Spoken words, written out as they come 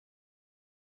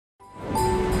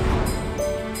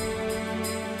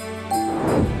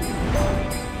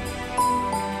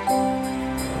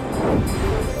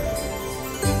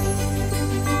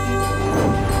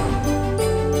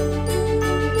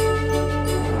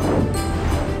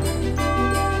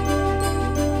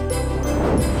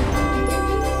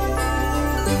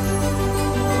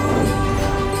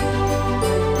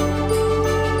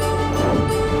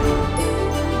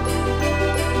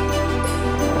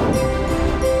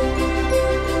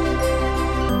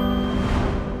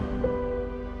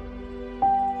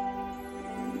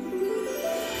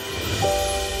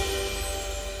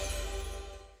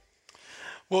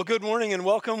Well, good morning and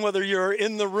welcome. Whether you're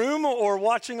in the room or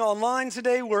watching online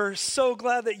today, we're so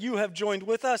glad that you have joined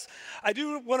with us. I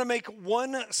do want to make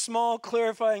one small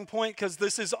clarifying point because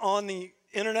this is on the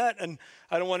internet and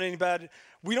I don't want any bad.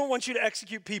 We don't want you to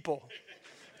execute people,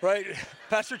 right?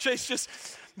 Pastor Chase just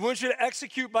wants you to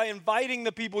execute by inviting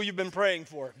the people you've been praying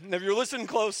for. And if you're listening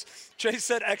close, Chase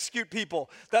said execute people.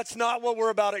 That's not what we're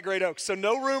about at Great Oaks. So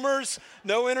no rumors,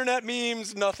 no internet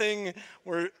memes, nothing.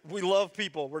 We love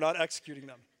people. We're not executing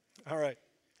them. All right.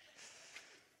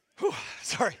 Whew,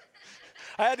 sorry.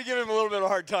 I had to give him a little bit of a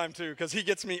hard time too because he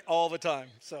gets me all the time.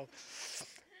 So,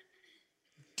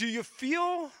 do you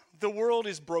feel the world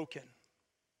is broken?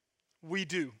 We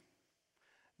do.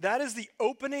 That is the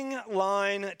opening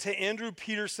line to Andrew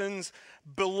Peterson's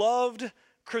beloved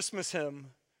Christmas hymn,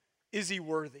 Is He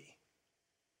Worthy?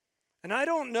 And I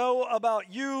don't know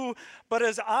about you, but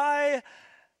as I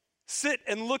sit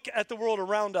and look at the world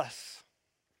around us,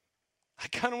 I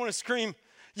kind of want to scream,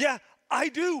 yeah, I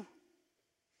do.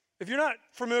 If you're not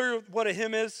familiar with what a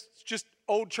hymn is, it's just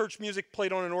old church music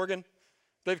played on an organ.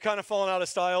 They've kind of fallen out of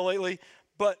style lately,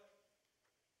 but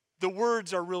the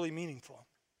words are really meaningful.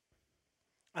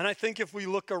 And I think if we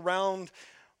look around,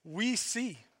 we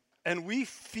see and we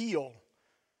feel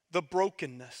the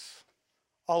brokenness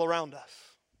all around us.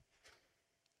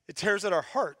 It tears at our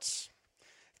hearts.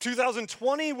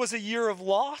 2020 was a year of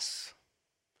loss.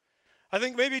 I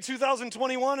think maybe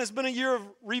 2021 has been a year of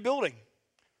rebuilding,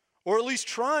 or at least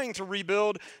trying to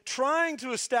rebuild, trying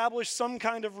to establish some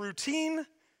kind of routine,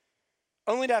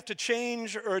 only to have to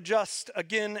change or adjust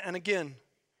again and again.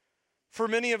 For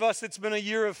many of us, it's been a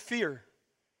year of fear.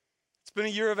 It's been a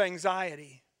year of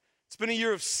anxiety. It's been a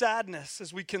year of sadness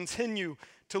as we continue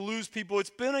to lose people. It's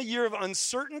been a year of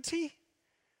uncertainty,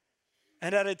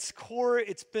 and at its core,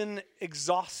 it's been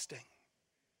exhausting.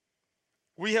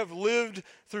 We have lived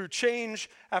through change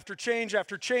after change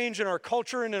after change in our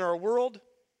culture and in our world.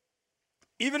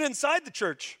 Even inside the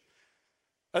church,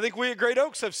 I think we at Great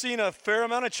Oaks have seen a fair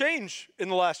amount of change in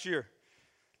the last year.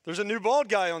 There's a new bald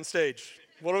guy on stage.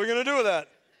 What are we going to do with that?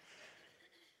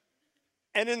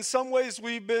 And in some ways,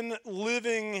 we've been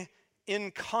living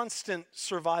in constant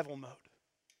survival mode.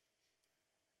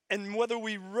 And whether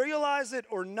we realize it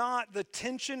or not, the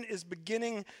tension is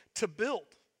beginning to build.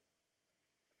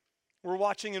 We're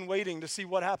watching and waiting to see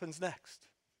what happens next,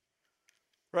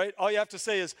 right? All you have to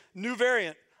say is, new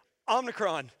variant,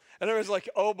 Omicron. And everyone's like,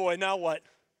 oh boy, now what?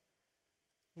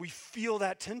 We feel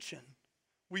that tension.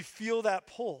 We feel that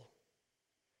pull.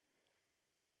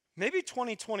 Maybe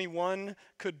 2021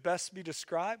 could best be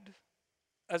described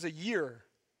as a year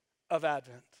of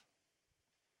Advent.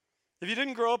 If you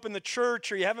didn't grow up in the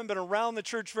church or you haven't been around the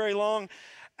church very long,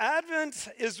 Advent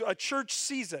is a church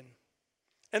season.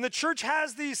 And the church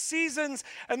has these seasons,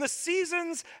 and the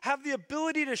seasons have the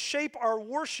ability to shape our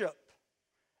worship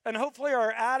and hopefully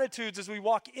our attitudes as we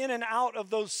walk in and out of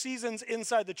those seasons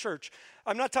inside the church.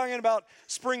 I'm not talking about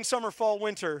spring, summer, fall,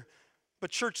 winter,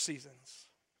 but church seasons.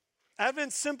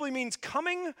 Advent simply means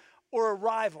coming or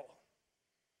arrival.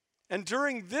 And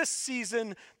during this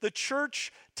season, the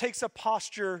church takes a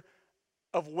posture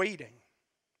of waiting.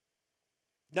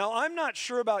 Now, I'm not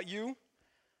sure about you,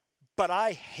 but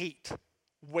I hate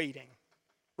waiting,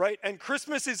 right? And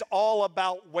Christmas is all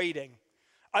about waiting.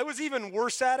 I was even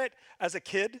worse at it as a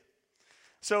kid.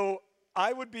 So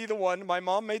I would be the one, my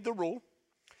mom made the rule,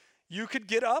 you could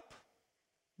get up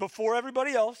before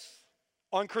everybody else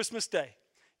on Christmas Day.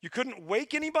 You couldn't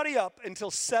wake anybody up until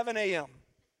 7 a.m.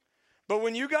 But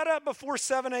when you got up before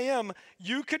 7 a.m.,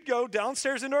 you could go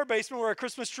downstairs into our basement where our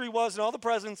Christmas tree was and all the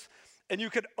presents, and you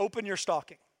could open your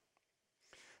stocking.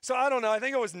 So I don't know, I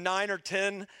think I was 9 or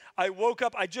 10. I woke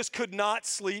up, I just could not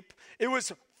sleep. It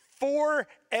was 4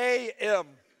 a.m.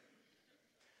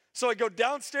 So I go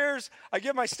downstairs, I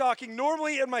get my stocking.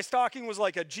 Normally in my stocking was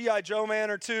like a G.I. Joe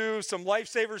man or two, some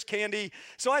Lifesavers candy.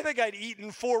 So I think I'd eaten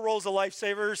 4 rolls of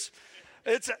Lifesavers.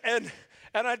 And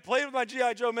I'd played with my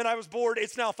G.I. Joe man. I was bored.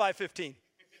 It's now 5:15.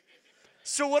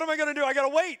 So what am I going to do? I got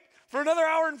to wait for another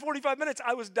hour and 45 minutes.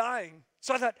 I was dying.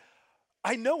 So I thought,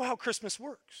 I know how Christmas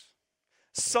works.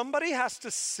 Somebody has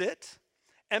to sit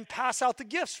and pass out the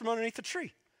gifts from underneath the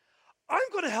tree.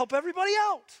 I'm going to help everybody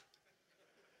out.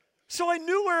 So I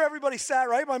knew where everybody sat,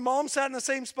 right? My mom sat in the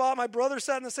same spot. My brother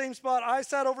sat in the same spot. I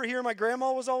sat over here. My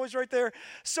grandma was always right there.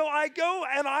 So I go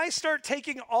and I start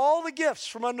taking all the gifts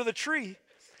from under the tree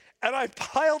and I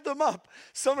piled them up.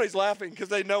 Somebody's laughing because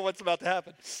they know what's about to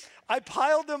happen. I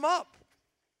piled them up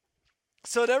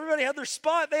so that everybody had their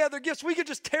spot. They had their gifts. We could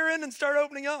just tear in and start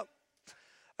opening up.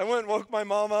 I went and woke my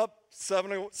mom up,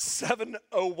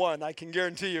 7:01. I can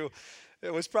guarantee you.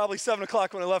 It was probably 7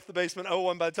 o'clock when I left the basement,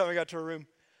 01 by the time I got to her room.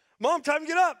 Mom, time to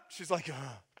get up. She's like,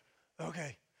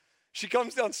 okay. She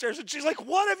comes downstairs and she's like,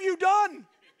 what have you done?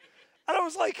 And I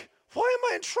was like, why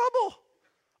am I in trouble?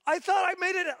 I thought I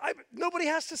made it. Nobody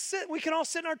has to sit. We can all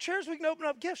sit in our chairs. We can open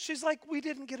up gifts. She's like, we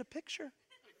didn't get a picture.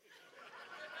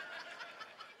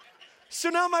 So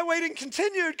now my waiting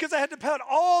continued because I had to put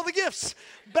all the gifts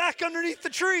back underneath the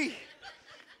tree.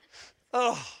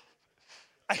 Oh,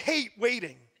 I hate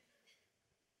waiting.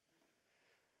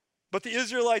 But the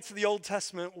Israelites of the Old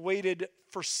Testament waited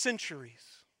for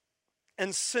centuries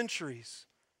and centuries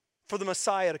for the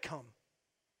Messiah to come.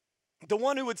 The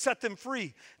one who would set them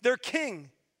free, their king,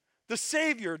 the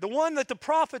Savior, the one that the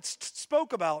prophets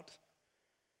spoke about.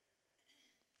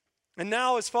 And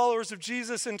now, as followers of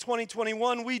Jesus in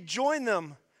 2021, we join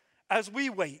them as we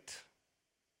wait.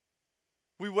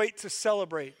 We wait to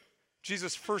celebrate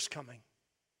Jesus' first coming.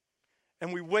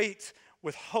 And we wait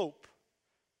with hope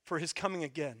for his coming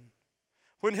again,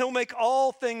 when he'll make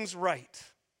all things right.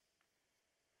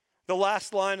 The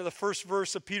last line of the first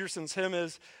verse of Peterson's hymn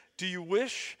is, do you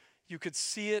wish you could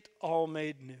see it all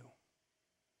made new?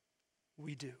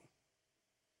 We do.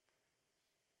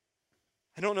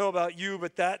 I don't know about you,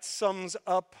 but that sums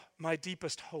up my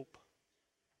deepest hope.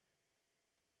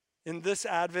 In this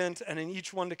Advent and in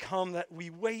each one to come, that we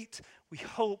wait, we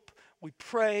hope, we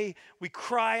pray, we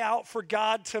cry out for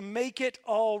God to make it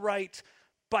all right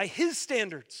by his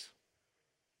standards,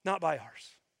 not by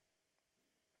ours.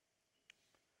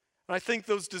 And I think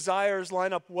those desires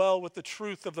line up well with the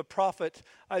truth of the prophet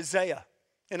Isaiah.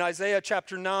 In Isaiah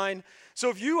chapter 9. So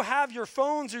if you have your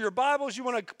phones or your Bibles, you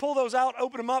want to pull those out,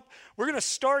 open them up. We're going to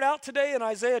start out today in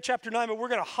Isaiah chapter 9, but we're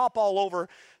going to hop all over.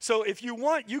 So if you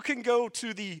want, you can go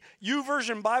to the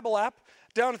YouVersion Bible app.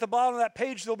 Down at the bottom of that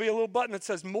page, there'll be a little button that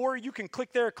says More. You can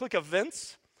click there, click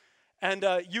Events, and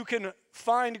you can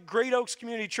find Great Oaks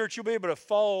Community Church. You'll be able to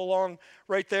follow along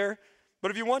right there.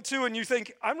 But if you want to and you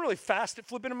think, I'm really fast at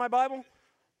flipping in my Bible,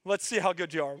 let's see how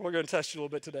good you are. We're going to test you a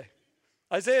little bit today.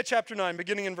 Isaiah chapter 9,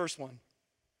 beginning in verse 1.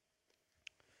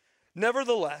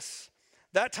 Nevertheless,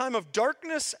 that time of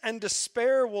darkness and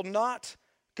despair will not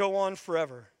go on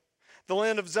forever. The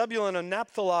land of Zebulun and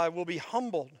Naphtali will be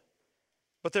humbled,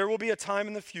 but there will be a time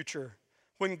in the future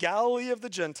when Galilee of the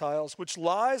Gentiles, which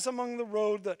lies among the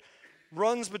road that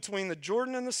runs between the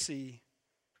Jordan and the sea,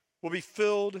 will be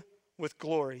filled with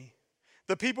glory.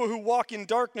 The people who walk in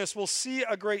darkness will see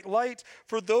a great light.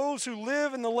 For those who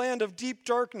live in the land of deep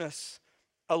darkness,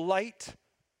 a light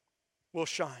will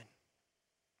shine.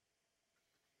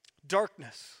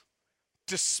 Darkness,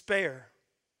 despair.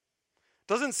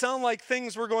 Doesn't sound like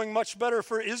things were going much better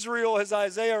for Israel, as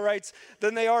Isaiah writes,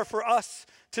 than they are for us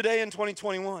today in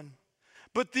 2021.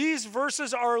 But these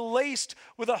verses are laced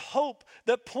with a hope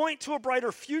that point to a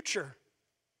brighter future.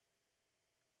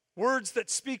 Words that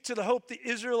speak to the hope the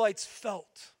Israelites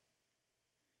felt.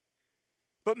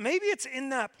 But maybe it's in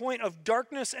that point of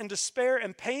darkness and despair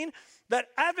and pain that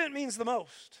Advent means the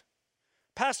most.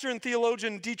 Pastor and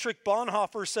theologian Dietrich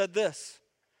Bonhoeffer said this: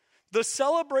 the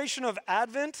celebration of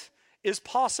Advent is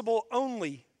possible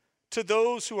only to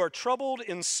those who are troubled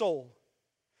in soul,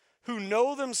 who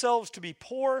know themselves to be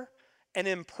poor and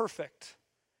imperfect,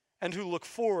 and who look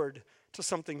forward to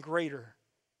something greater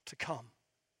to come.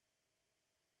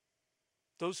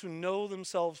 Those who know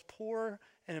themselves poor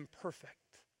and imperfect,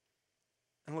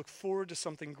 and look forward to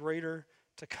something greater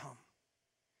to come.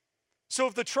 So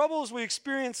if the troubles we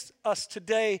experience us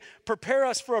today prepare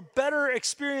us for a better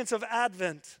experience of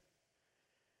Advent,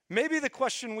 maybe the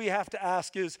question we have to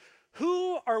ask is,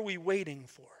 who are we waiting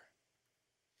for?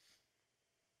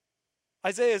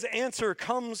 Isaiah's answer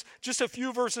comes just a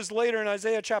few verses later in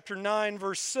Isaiah chapter 9,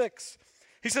 verse 6.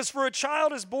 He says, for a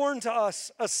child is born to us,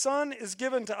 a son is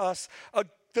given to us,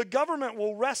 the government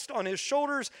will rest on his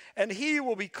shoulders, and he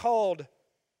will be called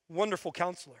Wonderful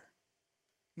Counselor,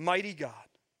 Mighty God,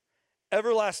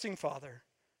 Everlasting Father,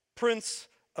 Prince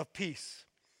of Peace.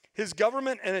 His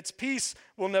government and its peace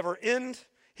will never end.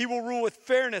 He will rule with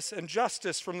fairness and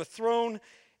justice from the throne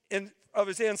of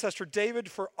his ancestor David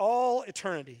for all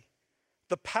eternity.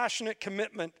 The passionate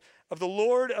commitment of the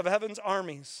Lord of heaven's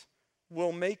armies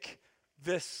will make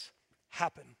this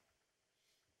happen.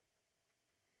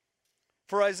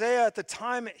 For Isaiah, at the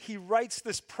time he writes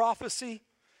this prophecy,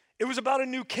 it was about a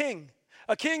new king,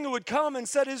 a king who would come and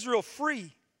set Israel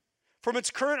free from its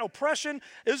current oppression.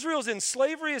 Israel's in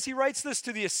slavery as he writes this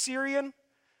to the Assyrian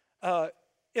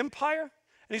Empire.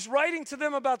 And he's writing to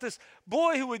them about this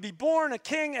boy who would be born a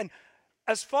king. And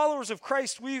as followers of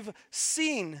Christ, we've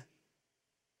seen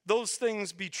those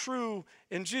things be true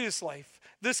in Jesus' life.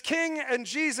 This king and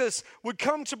Jesus would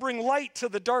come to bring light to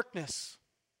the darkness.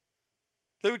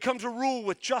 They would come to rule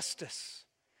with justice,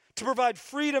 to provide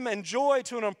freedom and joy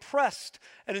to an oppressed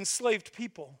and enslaved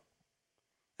people,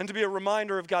 and to be a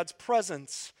reminder of God's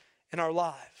presence in our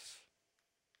lives.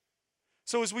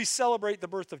 So as we celebrate the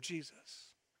birth of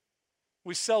Jesus,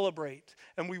 we celebrate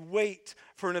and we wait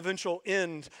for an eventual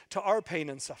end to our pain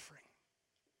and suffering.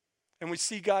 And we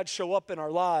see God show up in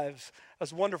our lives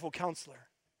as wonderful counselor,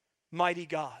 mighty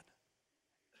God,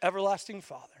 everlasting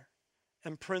Father,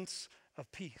 and Prince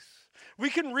of Peace. We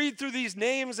can read through these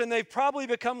names and they've probably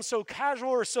become so casual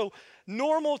or so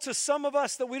normal to some of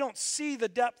us that we don't see the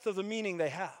depth of the meaning they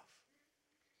have.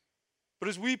 But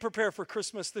as we prepare for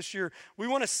Christmas this year, we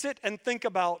want to sit and think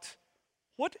about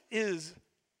what is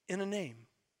in a name.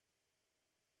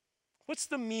 What's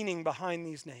the meaning behind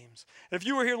these names? And if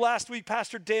you were here last week,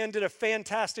 Pastor Dan did a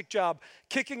fantastic job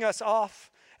kicking us off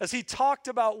as he talked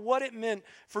about what it meant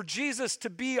for Jesus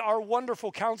to be our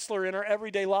wonderful counselor in our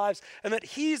everyday lives and that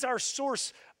he's our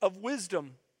source of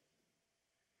wisdom.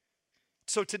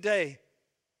 So today,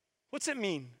 what's it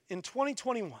mean in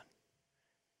 2021,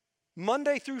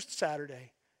 Monday through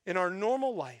Saturday, in our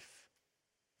normal life,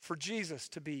 for Jesus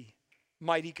to be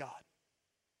mighty God?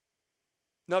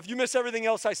 Now, if you miss everything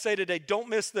else I say today, don't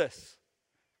miss this.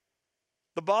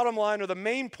 The bottom line or the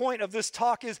main point of this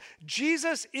talk is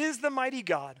Jesus is the mighty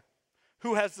God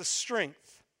who has the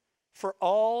strength for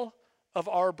all of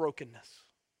our brokenness.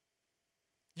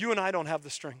 You and I don't have the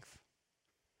strength,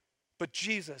 but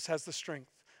Jesus has the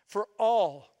strength for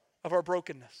all of our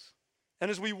brokenness. And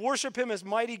as we worship him as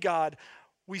mighty God,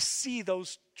 we see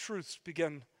those truths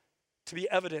begin to be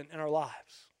evident in our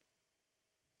lives.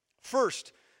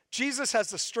 First, Jesus has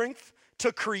the strength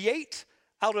to create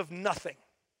out of nothing.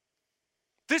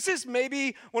 This is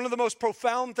maybe one of the most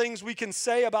profound things we can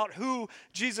say about who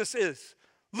Jesus is.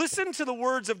 Listen to the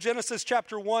words of Genesis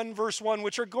chapter 1, verse 1,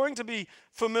 which are going to be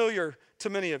familiar to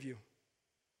many of you.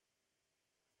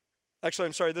 Actually,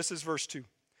 I'm sorry, this is verse 2.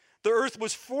 The earth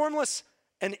was formless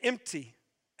and empty,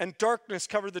 and darkness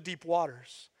covered the deep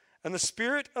waters. And the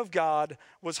Spirit of God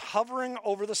was hovering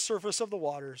over the surface of the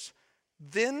waters.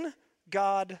 Then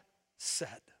God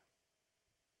said.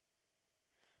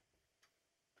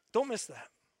 Don't miss that.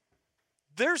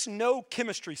 There's no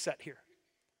chemistry set here.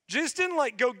 Jesus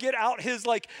didn't go get out his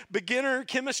beginner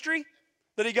chemistry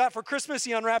that he got for Christmas.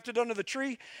 He unwrapped it under the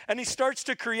tree and he starts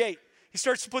to create. He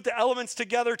starts to put the elements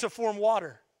together to form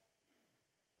water.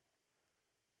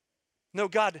 No,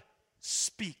 God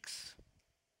speaks.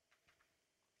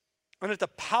 And at the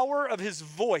power of his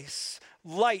voice,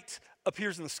 light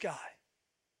appears in the sky.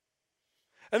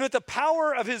 And at the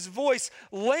power of his voice,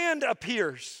 land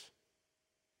appears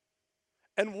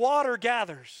and water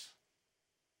gathers.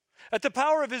 At the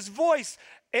power of his voice,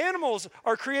 animals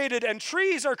are created and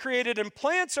trees are created and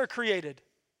plants are created.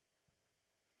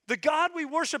 The God we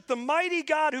worship, the mighty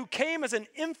God who came as an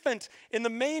infant in the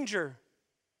manger,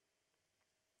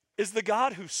 is the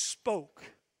God who spoke,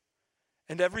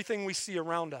 and everything we see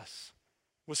around us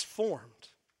was formed.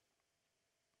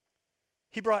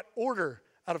 He brought order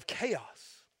out of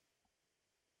chaos.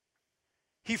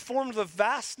 He formed the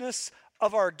vastness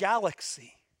of our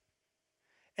galaxy,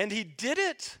 and he did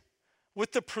it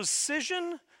with the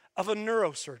precision of a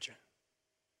neurosurgeon.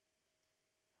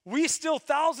 We still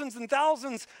thousands and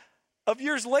thousands of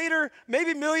years later,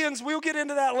 maybe millions, we'll get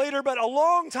into that later, but a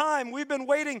long time we've been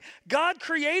waiting. God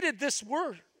created this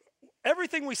world,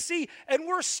 everything we see, and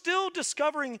we're still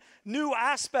discovering new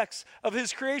aspects of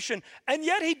his creation. And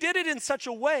yet he did it in such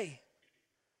a way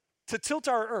to tilt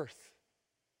our earth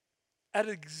at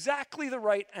exactly the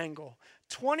right angle,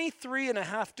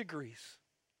 23.5 degrees,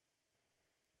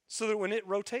 so that when it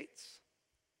rotates,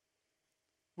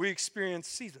 we experience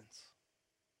seasons.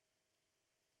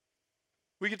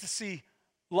 We get to see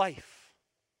life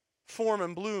form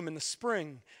and bloom in the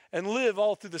spring and live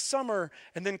all through the summer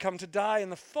and then come to die in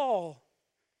the fall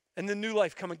and then new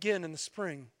life come again in the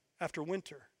spring after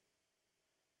winter.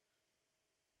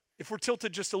 If we're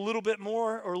tilted just a little bit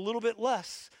more or a little bit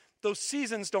less, those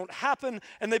seasons don't happen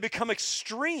and they become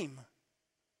extreme.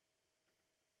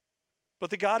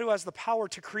 But the God who has the power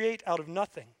to create out of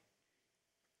nothing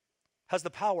has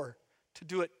the power to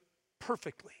do it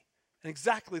perfectly and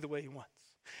exactly the way he wants.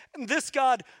 And this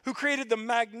God who created the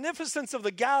magnificence of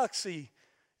the galaxy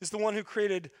is the one who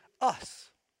created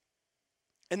us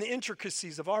and the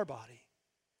intricacies of our body.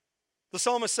 The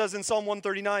psalmist says in Psalm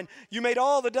 139, "You made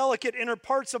all the delicate inner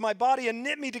parts of my body and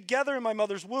knit me together in my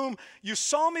mother's womb. You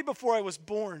saw me before I was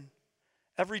born.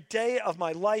 Every day of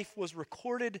my life was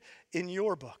recorded in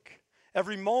your book.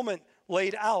 Every moment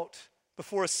laid out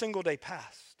before a single day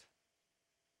passed."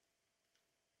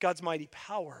 God's mighty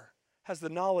power has the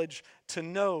knowledge to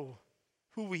know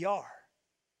who we are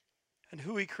and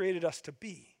who he created us to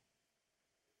be.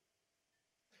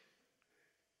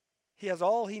 He has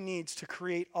all he needs to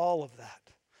create all of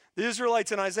that. The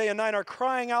Israelites in Isaiah 9 are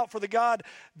crying out for the God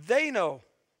they know,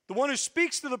 the one who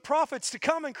speaks to the prophets to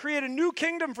come and create a new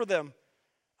kingdom for them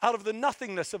out of the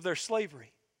nothingness of their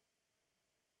slavery,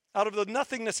 out of the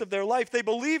nothingness of their life. They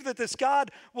believe that this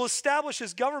God will establish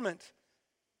his government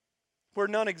where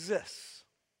none exists.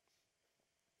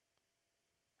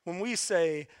 When we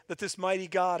say that this mighty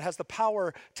God has the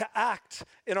power to act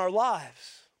in our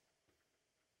lives,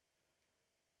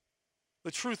 the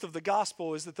truth of the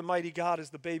gospel is that the mighty God is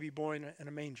the baby born in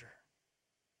a manger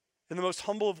in the most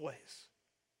humble of ways.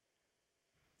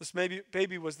 This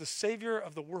baby was the Savior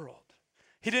of the world.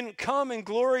 He didn't come in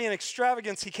glory and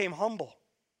extravagance. He came humble.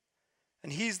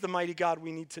 And he's the mighty God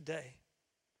we need today.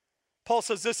 Paul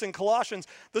says this in Colossians,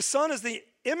 the Son is the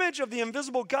image of the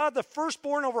invisible God, the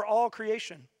firstborn over all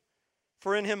creation.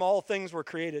 For in him all things were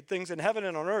created, things in heaven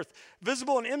and on earth,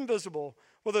 visible and invisible,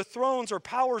 whether thrones or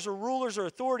powers or rulers or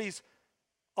authorities,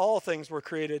 all things were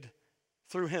created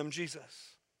through him,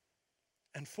 Jesus,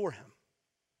 and for him.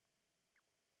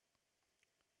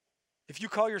 If you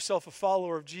call yourself a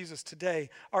follower of Jesus today,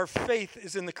 our faith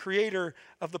is in the creator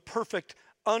of the perfect,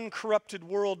 uncorrupted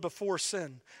world before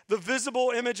sin, the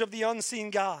visible image of the unseen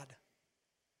God.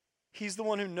 He's the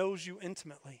one who knows you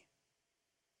intimately.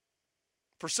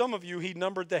 For some of you, he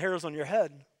numbered the hairs on your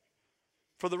head.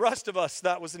 For the rest of us,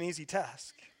 that was an easy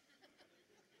task.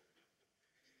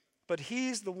 But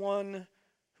he's the one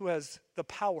who has the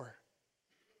power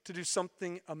to do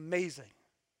something amazing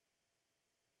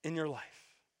in your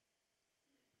life.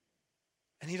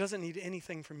 And he doesn't need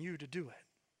anything from you to do it.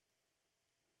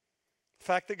 The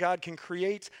fact that God can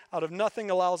create out of nothing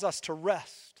allows us to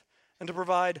rest and to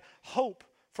provide hope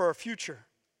for our future.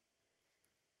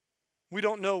 We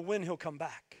don't know when he'll come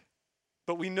back,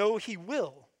 but we know he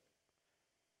will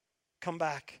come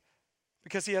back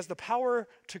because he has the power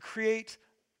to create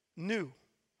new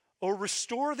or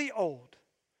restore the old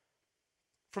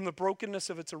from the brokenness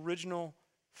of its original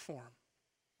form.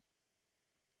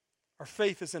 Our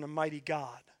faith is in a mighty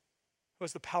God who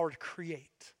has the power to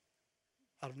create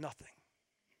out of nothing.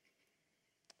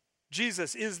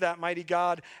 Jesus is that mighty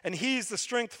God, and he's the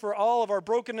strength for all of our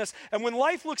brokenness. And when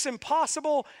life looks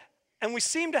impossible and we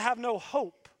seem to have no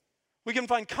hope, we can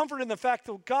find comfort in the fact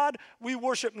that God we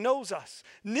worship knows us,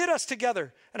 knit us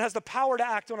together, and has the power to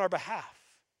act on our behalf.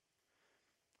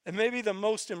 And maybe the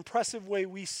most impressive way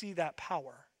we see that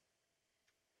power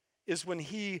is when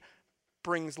he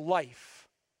brings life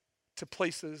to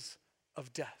places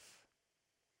of death.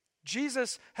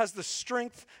 Jesus has the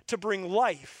strength to bring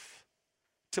life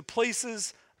to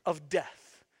places of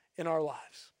death in our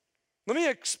lives. Let me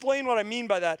explain what I mean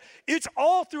by that. It's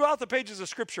all throughout the pages of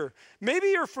Scripture. Maybe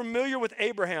you're familiar with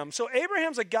Abraham. So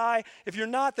Abraham's a guy, if you're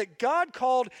not, that God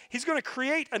called, he's going to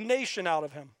create a nation out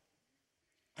of him.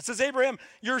 It says, Abraham,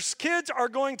 your kids are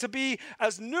going to be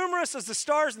as numerous as the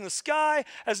stars in the sky,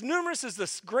 as numerous as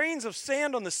the grains of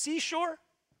sand on the seashore.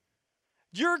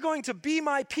 You're going to be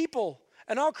my people,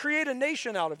 and I'll create a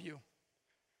nation out of you.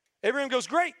 Abraham goes,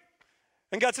 great.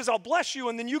 And God says, I'll bless you,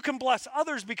 and then you can bless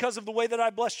others because of the way that I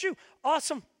blessed you.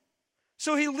 Awesome.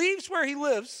 So he leaves where he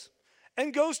lives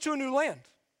and goes to a new land.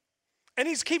 And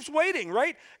he keeps waiting,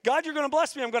 right? God, you're going to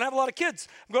bless me. I'm going to have a lot of kids.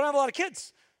 I'm going to have a lot of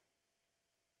kids.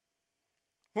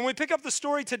 When we pick up the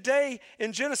story today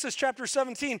in Genesis chapter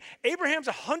 17, Abraham's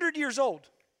 100 years old,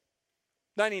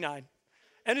 99,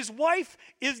 and his wife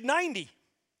is 90.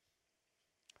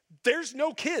 There's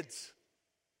no kids.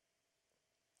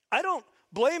 I don't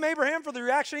blame Abraham for the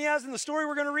reaction he has in the story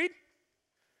we're going to read.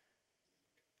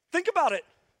 Think about it.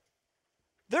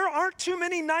 There aren't too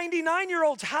many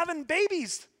 99-year-olds having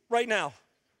babies right now.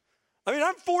 I mean,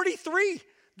 I'm 43.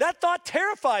 That thought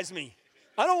terrifies me.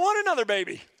 I don't want another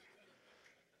baby.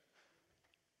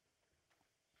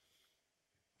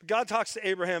 God talks to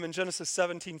Abraham in Genesis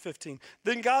 17:15.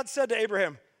 Then God said to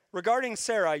Abraham, regarding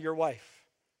Sarai, your wife,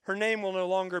 her name will no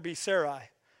longer be Sarai.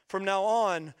 From now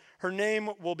on, her name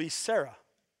will be Sarah.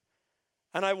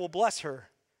 And I will bless her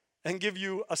and give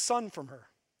you a son from her.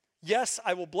 Yes,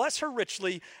 I will bless her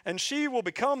richly, and she will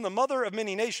become the mother of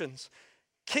many nations.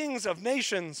 Kings of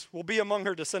nations will be among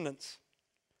her descendants.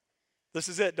 This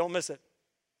is it, don't miss it.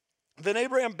 Then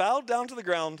Abraham bowed down to the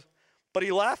ground, but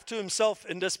he laughed to himself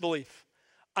in disbelief.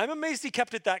 I'm amazed he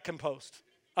kept it that composed.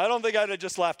 I don't think I'd have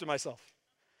just laughed to myself.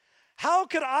 How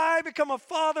could I become a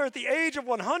father at the age of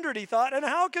 100, he thought, and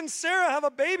how can Sarah have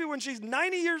a baby when she's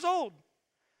 90 years old?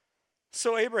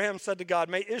 So Abraham said to God,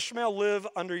 may Ishmael live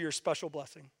under your special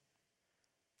blessing.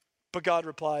 But God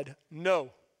replied,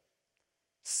 no,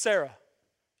 Sarah,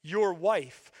 your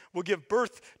wife, will give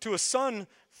birth to a son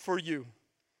for you.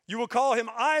 You will call him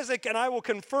Isaac, and I will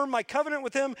confirm my covenant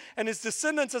with him and his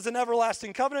descendants as an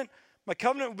everlasting covenant. My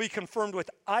covenant will be confirmed with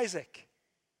Isaac,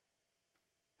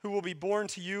 who will be born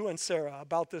to you and Sarah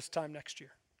about this time next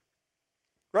year.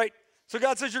 Right? So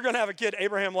God says you're going to have a kid.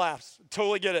 Abraham laughs.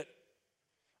 Totally get it.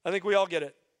 I think we all get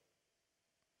it.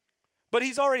 But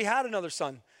he's already had another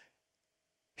son.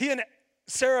 He and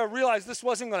Sarah realized this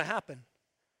wasn't going to happen.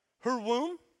 Her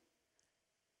womb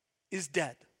is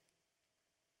dead.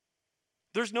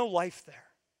 There's no life there.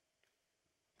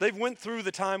 They've went through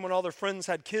the time when all their friends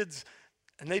had kids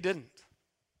and they didn't.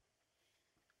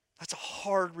 That's a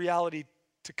hard reality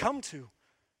to come to,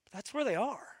 but that's where they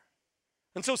are.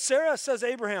 And so Sarah says,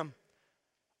 Abraham,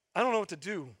 I don't know what to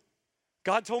do.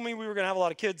 God told me we were going to have a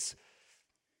lot of kids.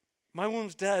 My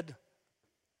womb's dead.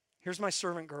 Here's my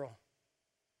servant girl.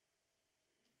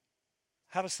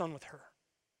 Have a son with her.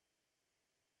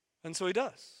 And so he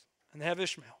does. And they have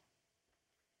Ishmael.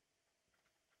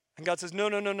 And God says,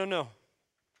 no.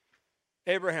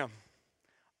 Abraham,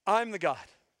 I'm the God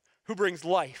who brings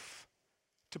life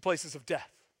to places of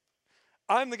death.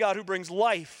 I'm the God who brings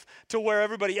life to where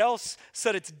everybody else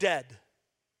said it's dead.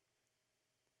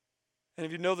 And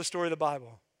if you know the story of the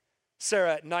Bible,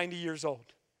 Sarah at 90 years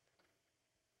old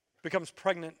becomes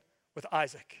pregnant with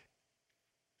Isaac.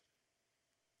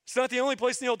 It's not the only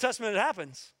place in the Old Testament it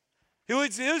happens. He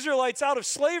leads the Israelites out of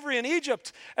slavery in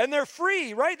Egypt, and they're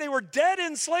free, right? They were dead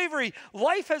in slavery.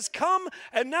 Life has come,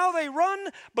 and now they run,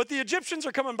 but the Egyptians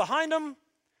are coming behind them.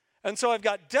 And so I've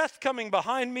got death coming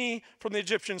behind me from the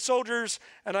Egyptian soldiers,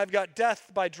 and I've got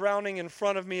death by drowning in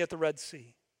front of me at the Red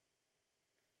Sea.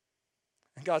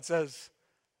 And God says,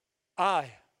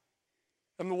 I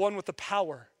am the one with the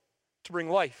power to bring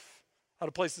life out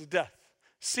of places of death.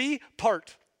 Sea,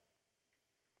 part.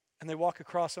 And they walk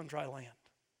across on dry land.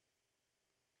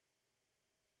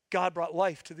 God brought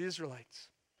life to the Israelites.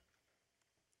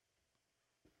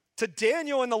 To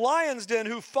Daniel in the lion's den,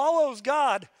 who follows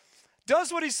God,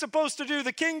 does what he's supposed to do.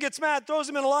 The king gets mad, throws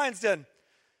him in a lion's den.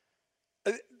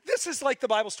 This is like the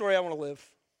Bible story I want to live.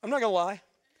 I'm not going to lie.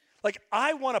 Like,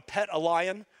 I want to pet a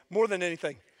lion more than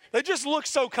anything. They just look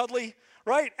so cuddly,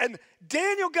 right? And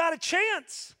Daniel got a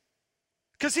chance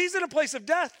because he's in a place of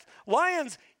death.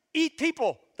 Lions eat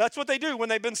people. That's what they do when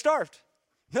they've been starved.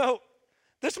 No,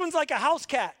 this one's like a house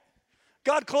cat.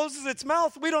 God closes its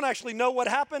mouth. We don't actually know what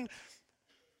happened,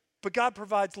 but God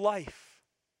provides life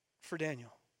for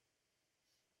Daniel.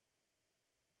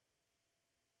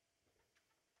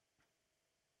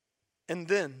 And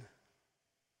then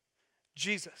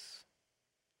Jesus,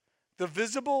 the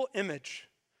visible image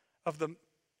of the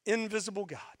invisible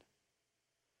God,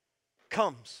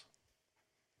 comes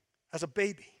as a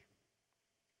baby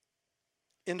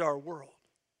into our world.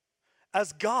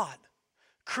 As God,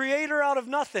 creator out of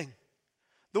nothing,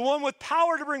 the one with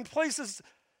power to bring places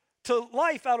to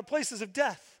life out of places of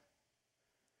death,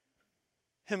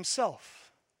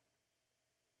 himself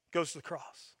goes to the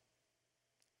cross.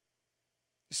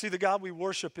 You see, the God we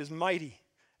worship is mighty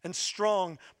and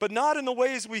strong, but not in the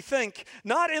ways we think,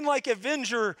 not in like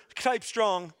Avenger type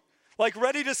strong, like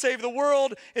ready to save the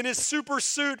world in his super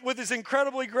suit with his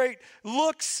incredibly great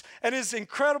looks and his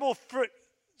incredible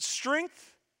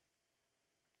strength.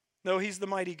 No, he's the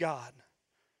mighty God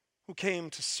who came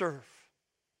to serve,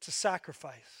 to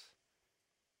sacrifice,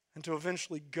 and to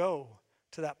eventually go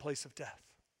to that place of death.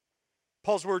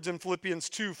 Paul's words in Philippians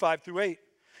 2, 5-8.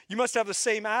 You must have the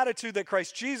same attitude that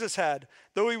Christ Jesus had.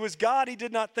 Though he was God, he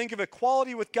did not think of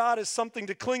equality with God as something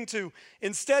to cling to.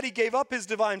 Instead, he gave up his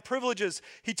divine privileges.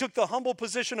 He took the humble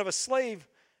position of a slave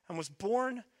and was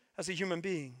born as a human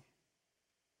being.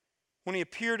 When he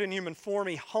appeared in human form,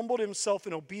 he humbled himself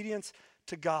in obedience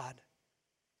to God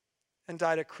and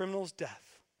died a criminal's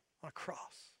death on a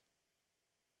cross.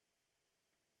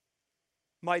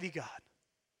 Mighty God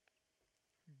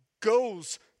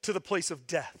goes to the place of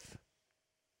death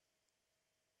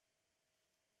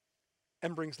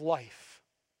and brings life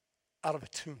out of a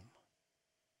tomb.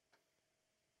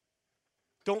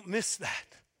 Don't miss that.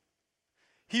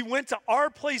 He went to our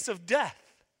place of death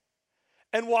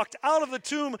and walked out of the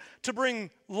tomb to bring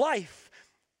life.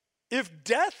 If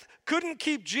death couldn't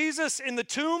keep Jesus in the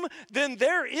tomb, then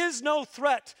there is no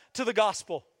threat to the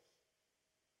gospel.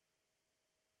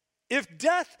 If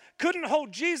death couldn't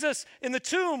hold Jesus in the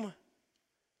tomb,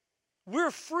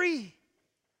 we're free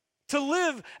to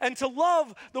live and to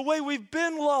love the way we've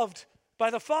been loved by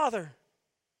the Father.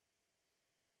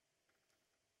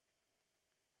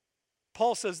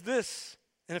 Paul says this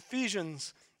in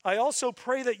Ephesians, I also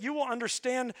pray that you will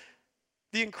understand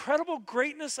the incredible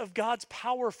greatness of God's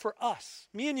power for us,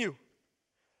 me and you,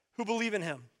 who believe in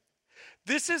him.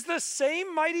 This is the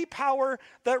same mighty power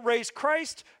that raised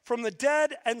Christ from the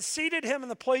dead and seated him in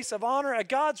the place of honor at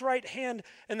God's right hand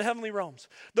in the heavenly realms.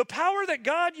 The power that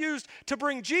God used to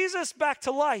bring Jesus back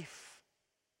to life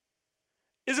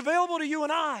is available to you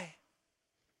and I.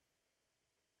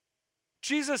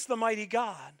 Jesus, the mighty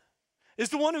God, is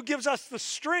the one who gives us the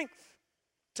strength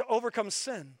to overcome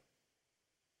sin.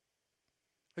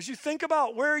 As you think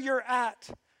about where you're at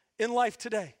in life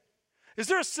today, is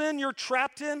there a sin you're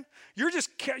trapped in?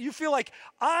 You feel like,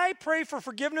 I pray for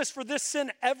forgiveness for this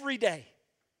sin every day.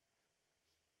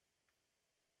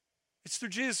 It's through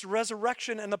Jesus'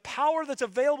 resurrection and the power that's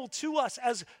available to us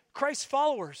as Christ's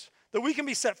followers that we can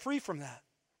be set free from that.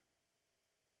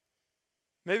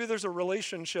 Maybe there's a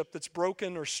relationship that's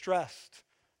broken or stressed,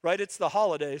 right? It's the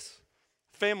holidays.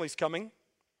 Family's coming.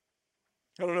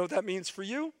 I don't know what that means for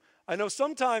you. I know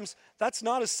sometimes that's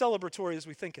not as celebratory as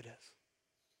we think it is.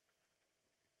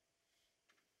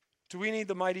 Do we need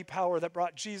the mighty power that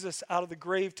brought Jesus out of the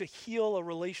grave to heal a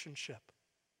relationship,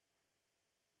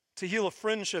 to heal a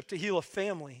friendship, to heal a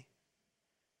family,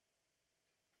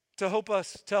 to help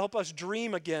us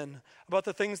dream again about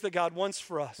the things that God wants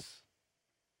for us?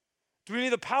 Do we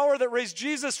need the power that raised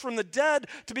Jesus from the dead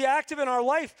to be active in our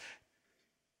life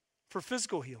for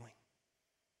physical healing?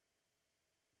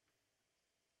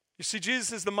 You see,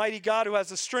 Jesus is the mighty God who has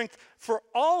the strength for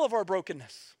all of our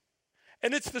brokenness.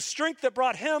 And it's the strength that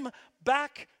brought him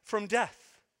back from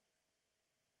death.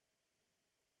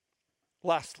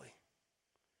 Lastly,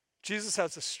 Jesus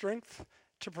has the strength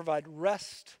to provide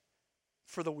rest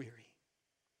for the weary.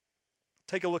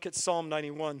 Take a look at Psalm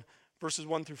 91, verses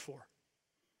 1 through 4.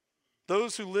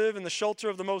 Those who live in the shelter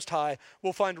of the Most High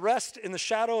will find rest in the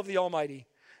shadow of the Almighty.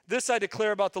 This I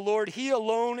declare about the Lord. He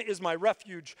alone is my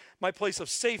refuge, my place of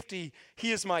safety.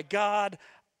 He is my God.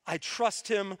 I trust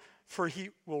him, for he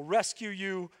will rescue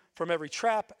you from every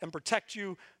trap and protect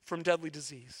you from deadly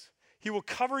disease. He will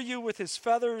cover you with his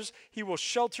feathers. He will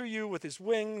shelter you with his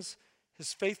wings.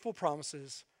 His faithful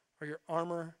promises are your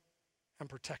armor and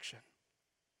protection.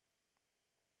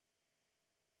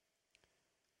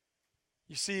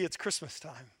 You see, it's Christmas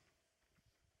time.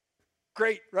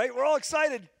 Great, right? We're all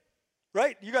excited,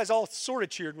 right? You guys all sort of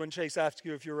cheered when Chase asked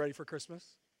you if you were ready for Christmas.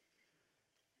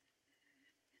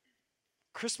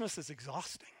 Christmas is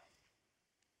exhausting,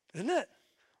 isn't it?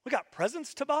 We got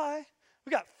presents to buy.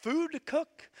 We got food to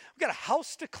cook. We got a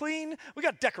house to clean. We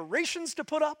got decorations to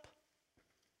put up.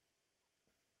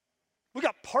 We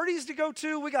got parties to go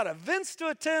to. We got events to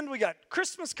attend. We got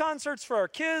Christmas concerts for our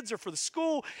kids or for the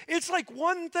school. It's like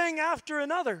one thing after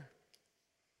another.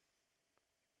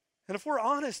 And if we're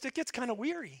honest, it gets kind of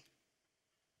weary.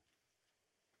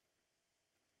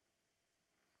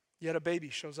 Yet a baby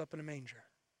shows up in a manger.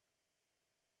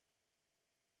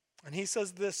 And he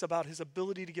says this about his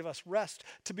ability to give us rest,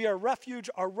 to be our refuge,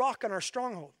 our rock, and our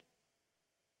stronghold.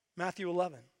 Matthew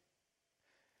 11.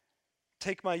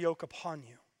 Take my yoke upon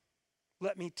you.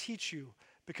 Let me teach you,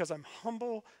 because I'm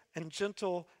humble and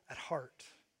gentle at heart.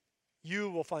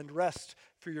 You will find rest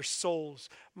for your souls.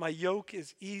 My yoke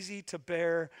is easy to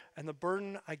bear, and the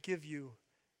burden I give you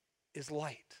is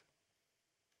light.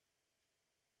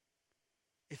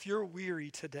 If you're weary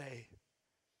today,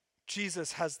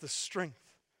 Jesus has the strength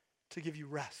to give you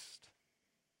rest.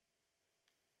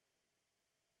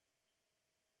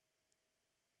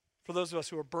 For those of us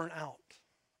who are burnt out,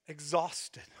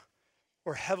 exhausted,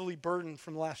 or heavily burdened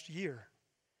from last year,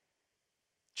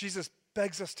 Jesus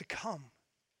begs us to come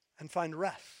and find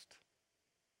rest.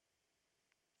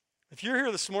 If you're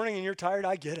here this morning and you're tired,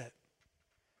 I get it.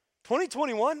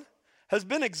 2021 has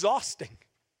been exhausting.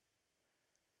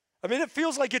 I mean, it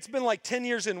feels like it's been like 10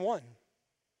 years in one.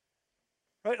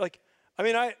 Right?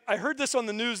 I heard this on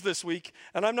the news this week,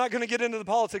 and I'm not going to get into the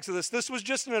politics of this. This was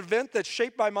just an event that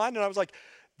shaped my mind, and I was like,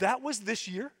 that was this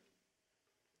year?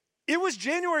 It was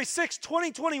January 6,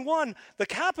 2021. The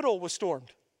Capitol was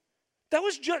stormed. That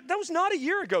was not a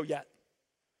year ago yet.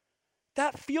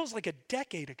 That feels like a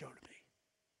decade ago to me.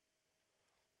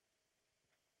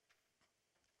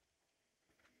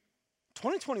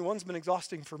 "2021's been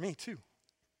exhausting for me too.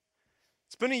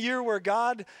 It's been a year where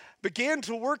God began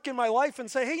to work in my life and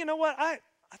say, hey, you know what? I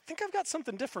think I've got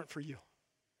something different for you.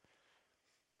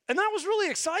 And that was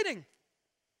really exciting.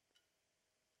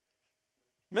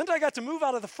 Meant I got to move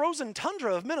out of the frozen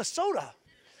tundra of Minnesota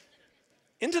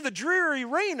into the dreary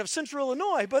rain of central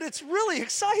Illinois, but it's really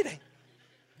exciting.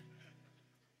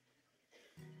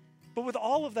 But with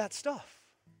all of that stuff,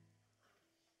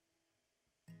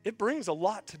 it brings a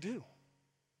lot to do.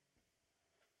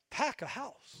 Pack a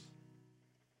house.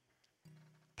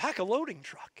 Pack a loading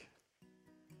truck.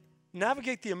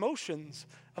 navigate the emotions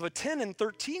of a 10 and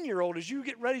 13-year-old as you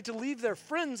get ready to leave their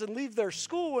friends and leave their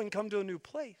school and come to a new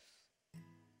place.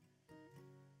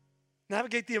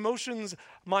 Navigate the emotions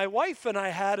my wife and I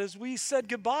had as we said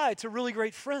goodbye to really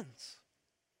great friends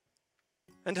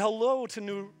and hello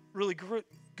to really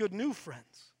good new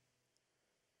friends.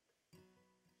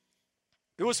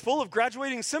 It was full of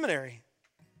graduating seminary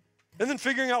and then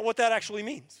figuring out what that actually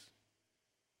means.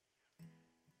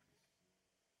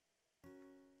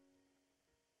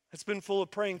 It's been full of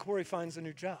praying Corey finds a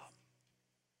new job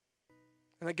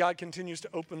and that God continues to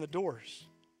open the doors.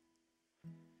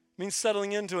 It means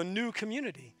settling into a new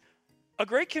community, a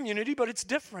great community, but it's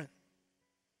different.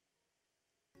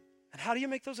 And how do you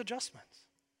make those adjustments?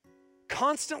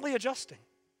 Constantly adjusting.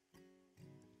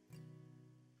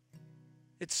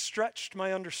 It's stretched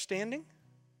my understanding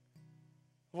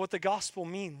of what the gospel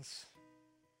means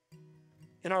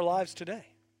in our lives today.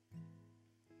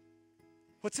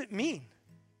 What's it mean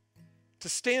to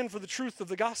stand for the truth of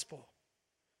the gospel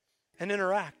and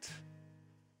interact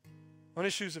on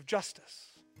issues of justice,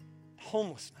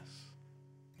 homelessness,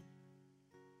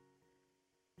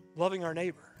 loving our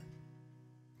neighbor?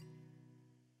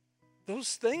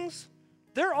 Those things,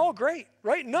 they're all great,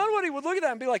 right? Nobody would look at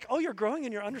that and be like, oh, you're growing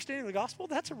in your understanding of the gospel?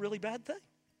 That's a really bad thing.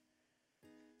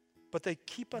 But they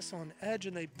keep us on edge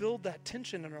and they build that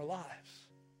tension in our lives.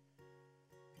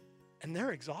 And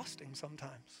they're exhausting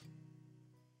sometimes.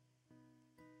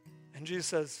 And Jesus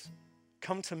says,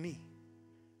 come to me.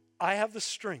 I have the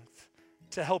strength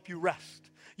to help you rest.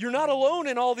 You're not alone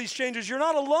in all these changes. You're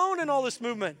not alone in all this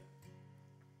movement.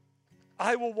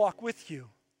 I will walk with you.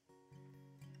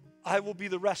 I will be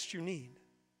the rest you need.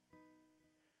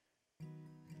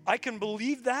 I can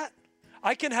believe that.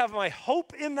 I can have my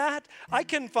hope in that. I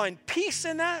can find peace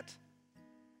in that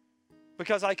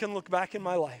because I can look back in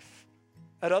my life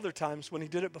at other times when he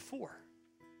did it before.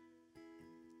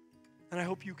 And I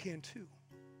hope you can too.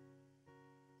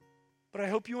 But I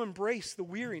hope you embrace the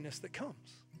weariness that comes.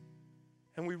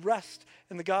 And we rest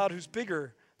in the God who's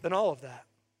bigger than all of that.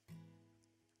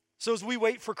 So as we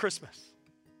wait for Christmas,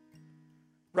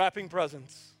 wrapping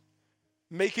presents,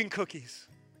 making cookies,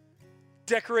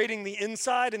 decorating the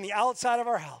inside and the outside of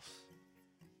our house,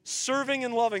 serving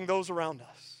and loving those around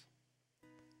us,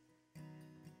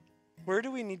 where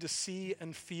do we need to see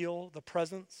and feel the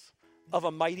presence of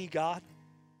a mighty God?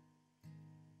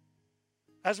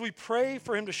 As we pray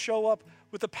for him to show up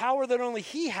with the power that only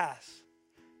he has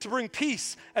to bring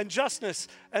peace and justice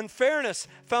and fairness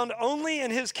found only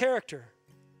in his character,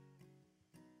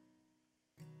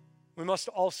 we must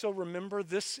also remember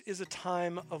this is a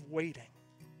time of waiting.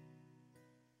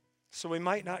 So we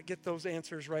might not get those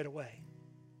answers right away.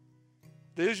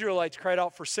 The Israelites cried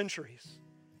out for centuries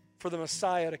for the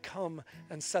Messiah to come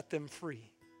and set them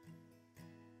free.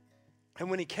 And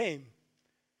when he came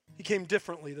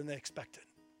differently than they expected.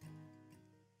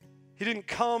 He didn't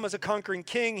come as a conquering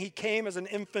king. He came as an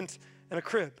infant in a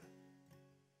crib.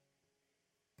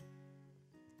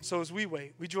 So as we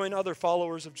wait, we join other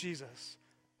followers of Jesus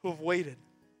who have waited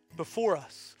before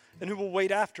us and who will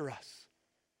wait after us,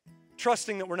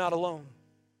 trusting that we're not alone,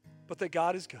 but that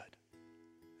God is good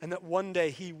and that one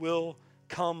day he will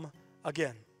come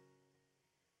again.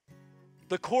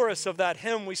 The chorus of that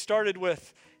hymn we started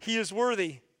with, he is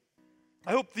worthy.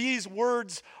 I hope these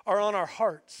words are on our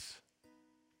hearts.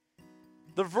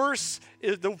 The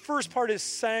first part is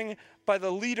sang by the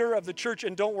leader of the church,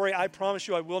 and don't worry, I promise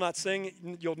you I will not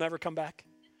sing. You'll never come back.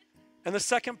 And the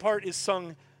second part is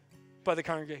sung by the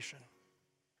congregation.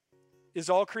 Is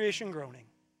all creation groaning?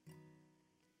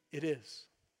 It is.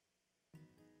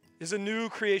 Is a new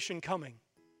creation coming?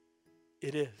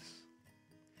 It is.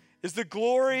 Is the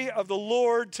glory of the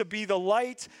Lord to be the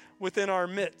light within our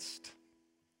midst?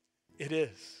 It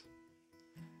is.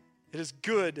 It is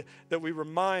good that we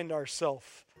remind ourselves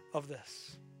of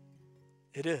this.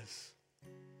 It is.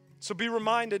 So be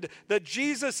reminded that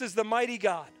Jesus is the mighty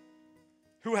God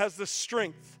who has the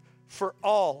strength for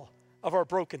all of our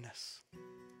brokenness.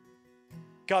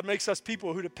 God makes us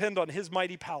people who depend on his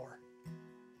mighty power.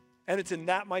 And it's in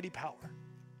that mighty power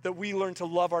that we learn to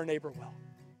love our neighbor well.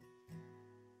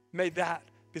 May that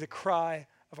be the cry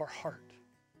of our heart.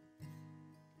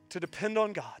 To depend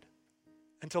on God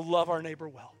and to love our neighbor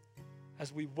well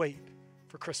as we wait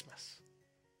for Christmas.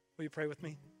 Will you pray with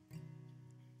me?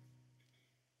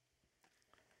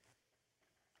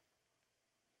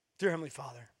 Dear Heavenly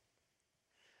Father,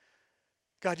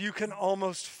 God, you can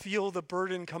almost feel the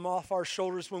burden come off our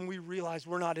shoulders when we realize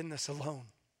we're not in this alone.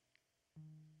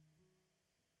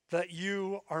 That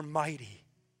you are mighty.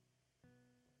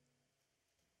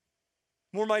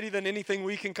 more mighty than anything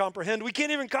we can comprehend. We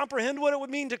can't even comprehend what it would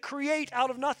mean to create out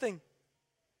of nothing.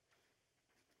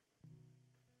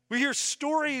 We hear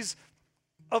stories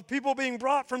of people being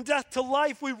brought from death to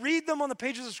life. We read them on the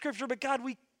pages of Scripture, but God,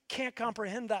 we can't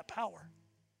comprehend that power.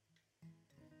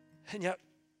 And yet,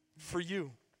 for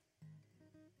you,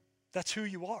 that's who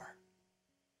you are.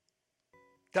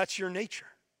 That's your nature.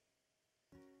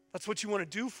 That's what you want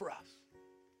to do for us.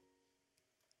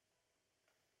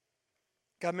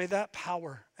 God, may that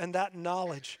power and that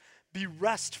knowledge be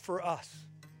rest for us.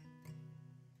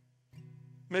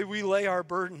 May we lay our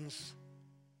burdens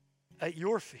at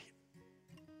your feet,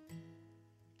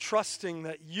 trusting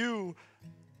that you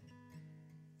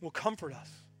will comfort us.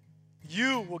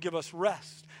 You will give us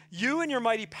rest. You and your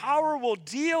mighty power will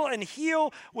deal and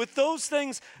heal with those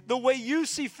things the way you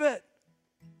see fit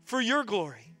for your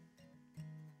glory.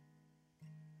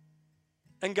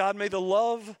 And God, may the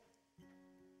love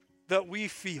that we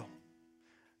feel,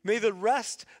 may the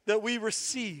rest that we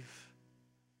receive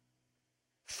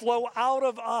flow out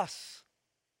of us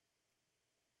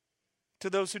to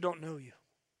those who don't know you,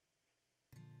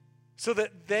 so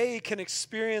that they can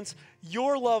experience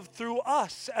your love through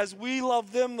us as we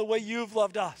love them the way you've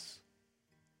loved us.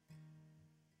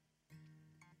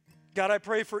 God, I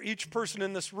pray for each person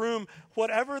in this room,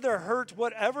 whatever their hurt,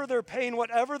 whatever their pain,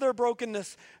 whatever their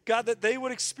brokenness, God, that they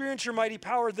would experience your mighty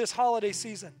power this holiday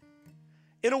season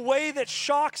in a way that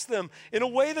shocks them, in a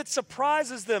way that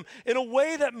surprises them, in a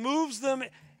way that moves them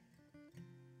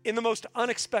in the most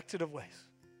unexpected of ways.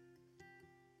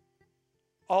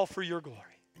 All for your glory.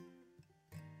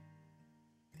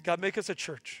 God, make us a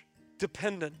church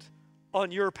dependent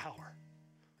on your power.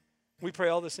 We pray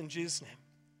all this in Jesus' name.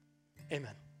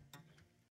 Amen.